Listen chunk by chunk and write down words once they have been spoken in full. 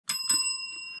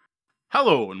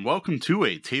Hello and welcome to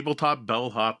a Tabletop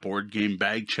Bellhop board game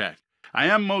bag check. I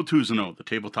am Mo Tuzano, the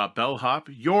Tabletop Bellhop,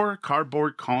 your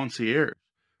cardboard concierge,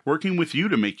 working with you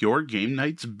to make your game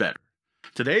nights better.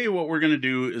 Today what we're going to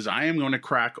do is I am going to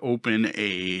crack open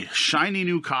a shiny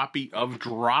new copy of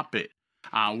Drop It.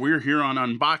 We're here on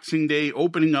Unboxing Day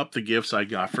opening up the gifts I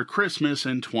got for Christmas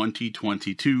in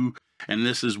 2022, and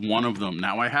this is one of them.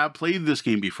 Now I have played this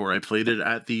game before. I played it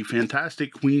at the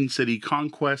fantastic Queen City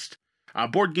Conquest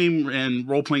board game and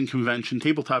role-playing convention,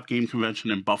 tabletop game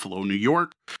convention in Buffalo, New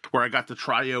York, where I got to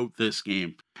try out this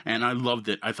game, and I loved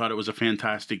it. I thought it was a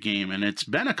fantastic game, and it's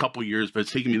been a couple years, but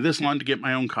it's taken me this long to get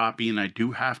my own copy, and I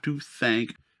do have to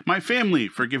thank my family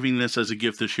for giving this as a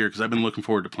gift this year, because I've been looking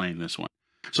forward to playing this one.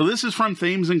 So this is from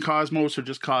Thames and Kosmos, or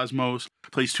just Kosmos.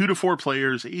 Plays 2 to 4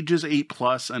 players, ages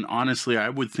 8+, and honestly, I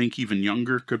would think even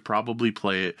younger could probably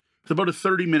play it. It's about a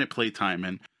 30-minute playtime,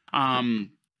 and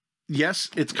yes,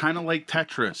 it's kind of like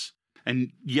Tetris.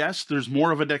 And yes, there's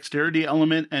more of a dexterity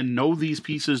element, and no, these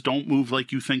pieces don't move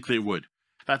like you think they would.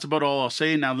 That's about all I'll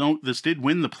say. Now, note, this did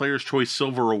win the Player's Choice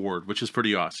Silver Award, which is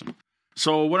pretty awesome.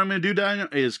 So what I'm going to do now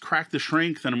is crack the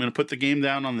shrink, then I'm going to put the game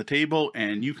down on the table,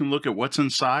 and you can look at what's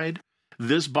inside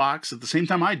this box at the same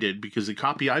time I did, because the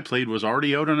copy I played was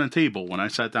already out on the table when I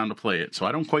sat down to play it. So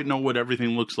I don't quite know what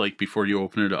everything looks like before you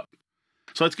open it up.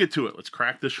 So let's get to it. Let's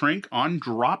crack the shrink on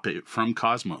Drop It from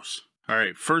Kosmos. All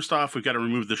right, first off, we've got to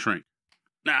remove the shrink.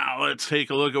 Now, let's take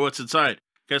a look at what's inside.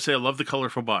 Gotta say, I love the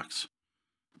colorful box.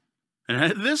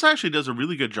 And this actually does a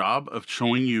really good job of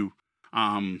showing you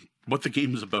what the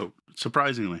game is about,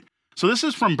 surprisingly. So this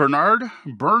is from Bernhard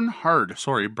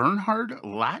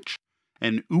Latch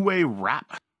and Uwe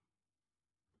Rapp.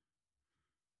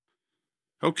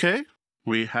 Okay,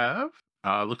 we have,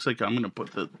 looks like I'm going to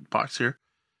put the box here.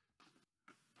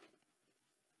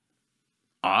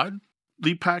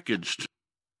 Oddly packaged.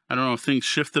 I don't know if things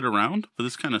shifted around, but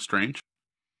it's kind of strange.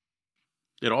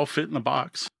 It all fit in the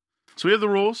box. So we have the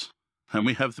rules, and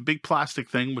we have the big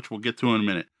plastic thing, which we'll get to in a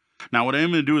minute. Now, what I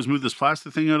am going to do is move this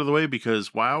plastic thing out of the way,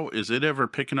 because, wow, is it ever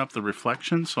picking up the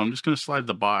reflection? So I'm just going to slide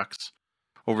the box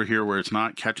over here where it's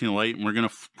not catching the light, and we're going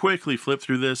to quickly flip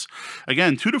through this.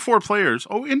 Again, 2 to 4 players.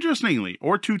 Oh, interestingly,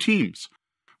 or 2 teams,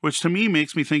 which to me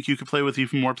makes me think you could play with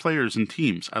even more players and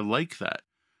teams. I like that.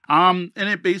 And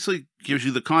it basically gives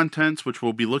you the contents, which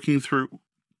we'll be looking through.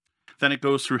 Then it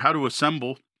goes through how to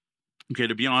assemble. Okay,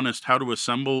 to be honest, how to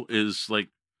assemble is like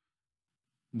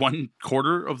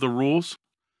 1/4 of the rules.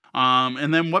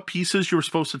 And then what pieces you're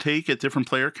supposed to take at different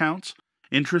player counts.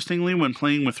 Interestingly, when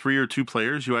playing with 3 or 2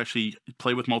 players, you actually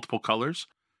play with multiple colors.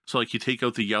 So like you take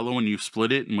out the yellow and you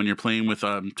split it. And when you're playing with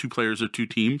 2 players or 2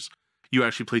 teams, you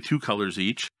actually play 2 colors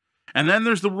each. And then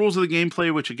there's the rules of the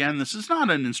gameplay, which again, this is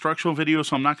not an instructional video,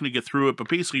 so I'm not going to get through it, but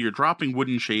basically you're dropping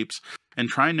wooden shapes and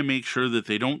trying to make sure that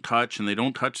they don't touch and they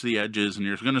don't touch the edges, and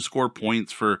you're going to score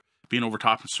points for being over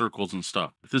top of circles and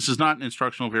stuff. This is not an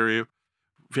instructional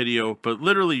video, but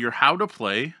literally your how to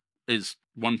play is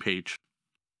 1 page.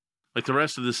 Like the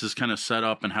rest of this is kind of set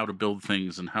up and how to build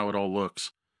things and how it all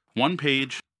looks. 1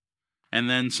 page, and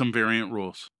then some variant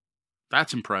rules.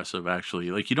 That's impressive, actually.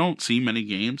 Like, you don't see many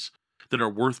games that are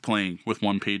worth playing with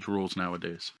 1-page rules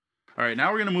nowadays. All right,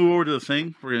 now we're going to move over to the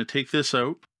thing. We're going to take this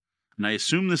out, and I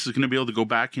assume this is going to be able to go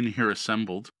back in here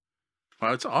assembled.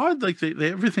 Wow, it's odd. Like,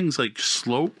 everything's like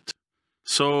sloped.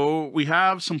 So we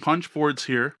have some punch boards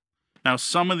here. Now,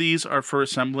 some of these are for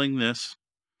assembling this,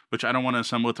 which I don't want to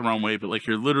assemble it the wrong way, but like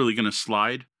you're literally going to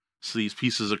slide these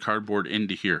pieces of cardboard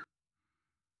into here.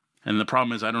 And the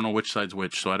problem is I don't know which side's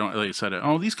which, so I don't, like I said,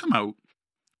 oh, these come out.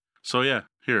 So yeah,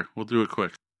 here, we'll do it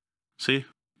quick. See?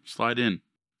 Slide in.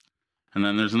 And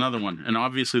then there's another one. And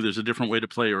obviously there's a different way to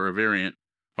play, or a variant.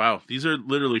 Wow, these are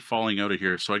literally falling out of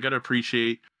here. So I got to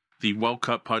appreciate the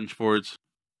well-cut punch boards.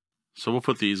 So we'll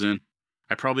put these in.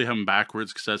 I probably have them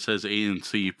backwards because that says A and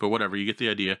C, but whatever, you get the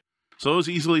idea. So those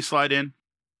easily slide in.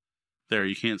 There,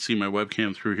 you can't see my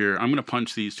webcam through here. I'm going to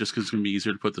punch these just because it's going to be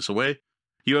easier to put this away.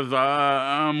 You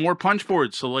have more punch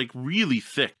boards, so like really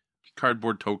thick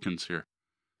cardboard tokens here.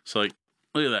 So like,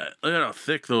 look at that. Look at how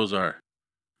thick those are.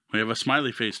 We have a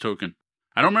smiley face token.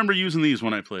 I don't remember using these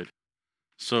when I played.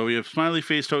 So we have smiley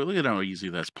face token. Look at how easy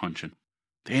that's punching.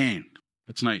 Dang,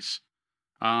 that's nice.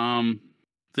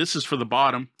 This is for the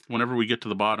bottom, whenever we get to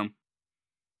the bottom.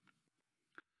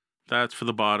 That's for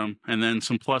the bottom. And then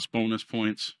some plus bonus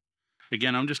points.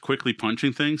 Again, I'm just quickly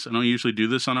punching things. I don't usually do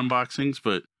this on unboxings,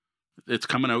 but it's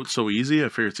coming out so easy, I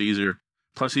figure it's easier.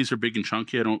 Plus, these are big and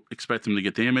chunky. I don't expect them to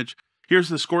get damaged. Here's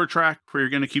the score track where you're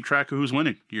going to keep track of who's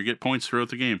winning. You get points throughout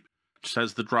the game. Just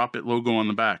has the Drop It logo on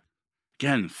the back.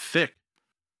 Again, thick.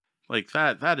 Like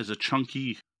that. That is a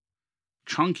chunky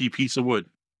piece of wood.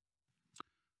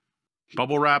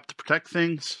 bubble wrap to protect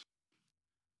things,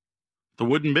 the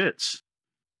wooden bits,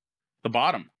 the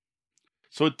bottom.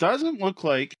 So it doesn't look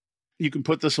like you can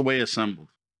put this away assembled.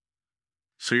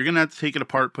 So you're going to have to take it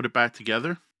apart, put it back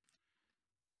together.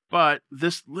 But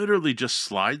this literally just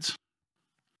slides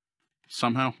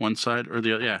somehow, one side or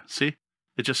the other. Yeah, see?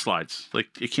 It just slides. Like,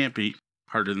 it can't be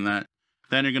harder than that.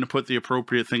 Then you're going to put the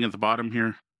appropriate thing at the bottom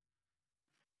here.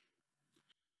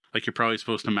 Like, you're probably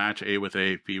supposed to match A with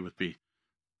A, B with B.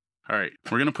 All right,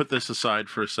 we're going to put this aside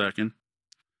for a second.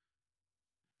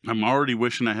 I'm already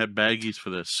wishing I had baggies for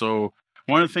this. So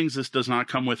one of the things this does not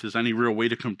come with is any real way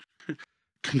to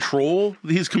control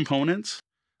these components.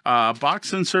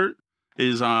 Box insert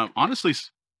is honestly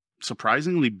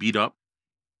surprisingly beat up,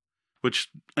 which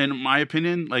in my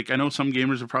opinion, like I know some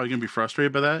gamers are probably going to be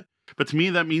frustrated by that, but to me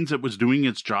that means it was doing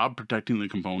its job protecting the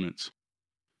components,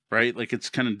 right? Like it's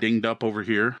kind of dinged up over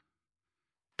here.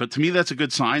 But to me, that's a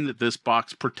good sign that this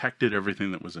box protected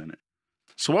everything that was in it.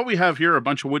 So what we have here are a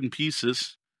bunch of wooden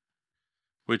pieces,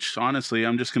 which honestly,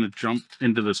 I'm just going to jump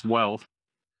into this well.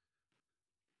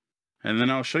 And then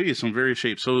I'll show you some various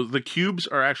shapes. So the cubes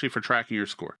are actually for tracking your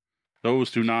score. Those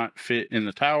do not fit in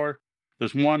the tower.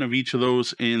 There's one of each of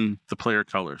those in the player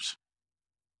colors.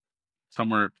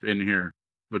 Somewhere in here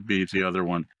would be the other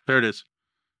one. There it is.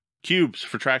 Cubes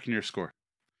for tracking your score.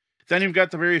 Then you've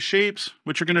got the various shapes,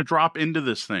 which are going to drop into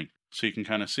this thing. So you can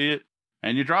kind of see it.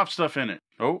 And you drop stuff in it.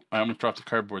 Oh, I almost dropped the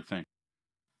cardboard thing.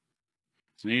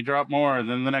 So you drop more,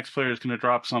 then the next player is going to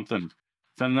drop something.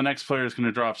 Then the next player is going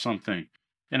to drop something.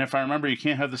 And if I remember, you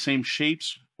can't have the same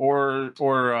shapes or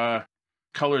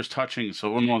colors touching.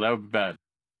 So, oh no, that would be bad.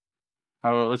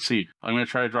 Let's see. I'm going to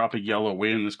try to drop a yellow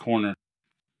way in this corner.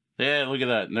 Yeah, look at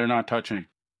that. They're not touching.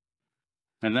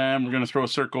 And then we're going to throw a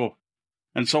circle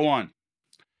and so on.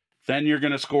 Then you're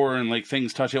going to score and like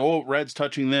things touching. Oh, red's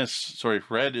touching this. Sorry,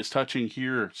 red is touching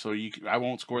here. So I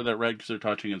won't score that red because they're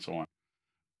touching and so on.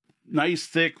 Nice,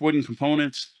 thick wooden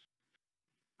components.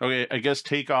 Okay, I guess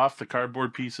take off the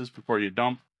cardboard pieces before you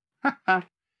dump.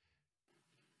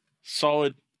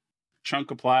 Solid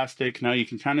chunk of plastic. Now you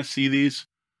can kind of see these.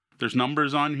 There's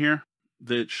numbers on here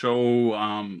that show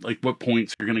like what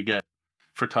points you're going to get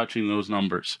for touching those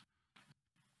numbers.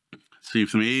 See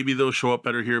if maybe they'll show up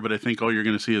better here, but I think all you're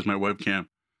going to see is my webcam.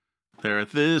 There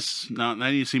at this. Now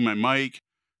you see my mic.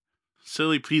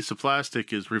 Silly piece of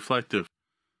plastic is reflective.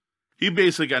 You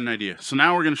basically got an idea. So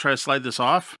now we're going to try to slide this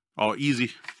off. Oh,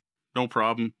 easy. No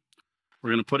problem. We're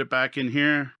going to put it back in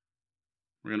here.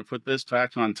 We're going to put this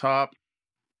back on top.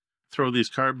 Throw these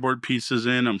cardboard pieces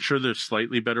in. I'm sure there's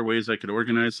slightly better ways I could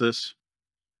organize this.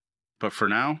 But for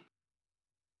now,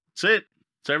 that's it.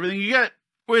 It's everything you get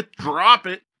with Drop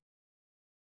It.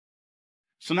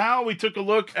 So now we took a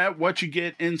look at what you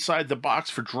get inside the box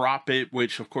for Drop It,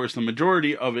 which of course the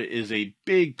majority of it is a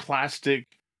big plastic,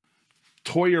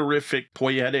 toyerific,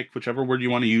 toyetic, whichever word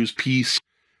you want to use, piece,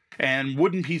 and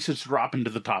wooden pieces to drop into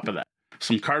the top of that.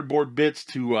 Some cardboard bits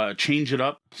to change it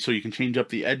up, so you can change up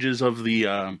the edges of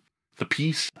the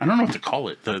piece. I don't know what to call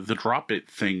it. The Drop It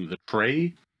thing, the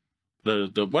tray,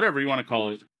 the whatever you want to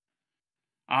call it.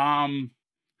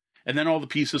 And then all the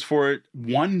pieces for it.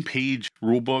 1-page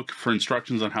rulebook for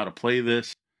instructions on how to play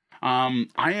this. I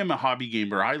am a hobby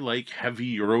gamer. I like heavy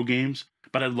Euro games,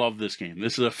 but I love this game.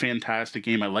 This is a fantastic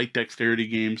game. I like dexterity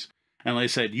games. And like I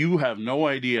said, you have no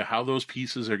idea how those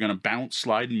pieces are going to bounce,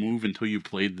 slide, and move until you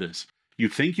played this. You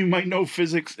think you might know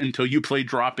physics until you play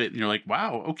Drop It, and you're like,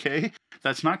 wow, okay.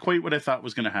 That's not quite what I thought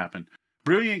was going to happen.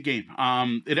 Brilliant game.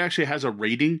 It actually has a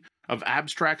rating of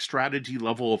abstract strategy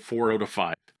level of 4 out of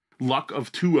 5. Luck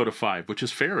of 2 out of 5, which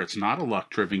is fair. It's not a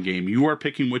luck-driven game. You are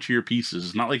picking which of your pieces.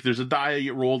 It's not like there's a die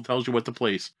you roll that tells you what to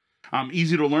place.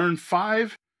 Easy to learn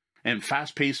 5, and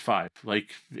fast-paced 5. Like,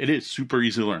 it is super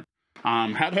easy to learn.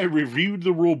 Had I reviewed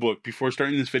the rulebook before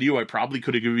starting this video, I probably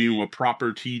could have given you a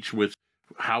proper teach with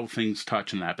how things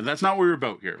touch and that. But that's not what we're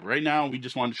about here. Right now, we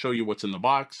just wanted to show you what's in the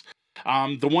box.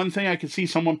 The one thing I could see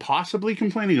someone possibly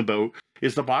complaining about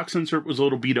is the box insert was a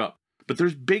little beat up. But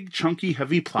there's big, chunky,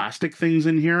 heavy plastic things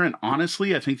in here, and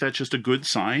honestly, I think that's just a good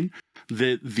sign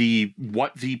that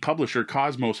what the publisher,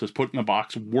 Kosmos, has put in the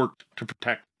box worked to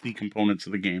protect the components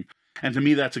of the game. And to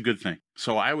me, that's a good thing.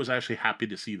 So I was actually happy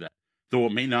to see that, though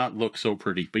it may not look so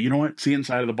pretty. But you know what? See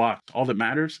inside of the box. All that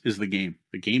matters is the game.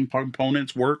 The game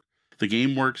components work. The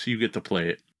game works, you get to play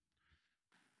it.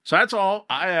 So that's all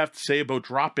I have to say about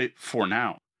Drop It for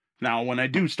now. Now, when I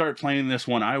do start playing this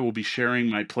one, I will be sharing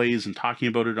my plays and talking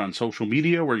about it on social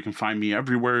media, where you can find me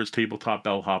everywhere as Tabletop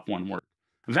Bellhop, one word.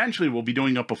 Eventually, we'll be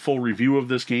doing up a full review of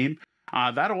this game.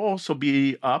 That'll also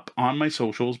be up on my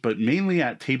socials, but mainly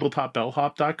at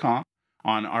tabletopbellhop.com.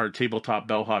 on our Tabletop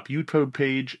Bellhop YouTube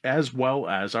page, as well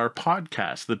as our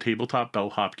podcast, the Tabletop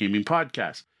Bellhop Gaming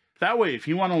Podcast. That way, if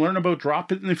you want to learn about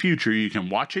Drop It in the future, you can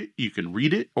watch it, you can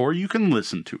read it, or you can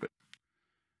listen to it.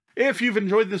 If you've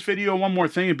enjoyed this video, one more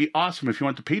thing, it'd be awesome if you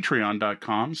went to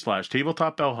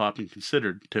patreon.com/tabletopbellhop and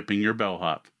considered tipping your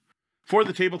bellhop. For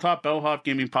the Tabletop Bellhop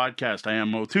Gaming Podcast, I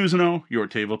am Mo Tuzano, your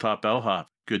Tabletop Bellhop.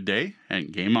 Good day,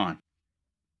 and game on.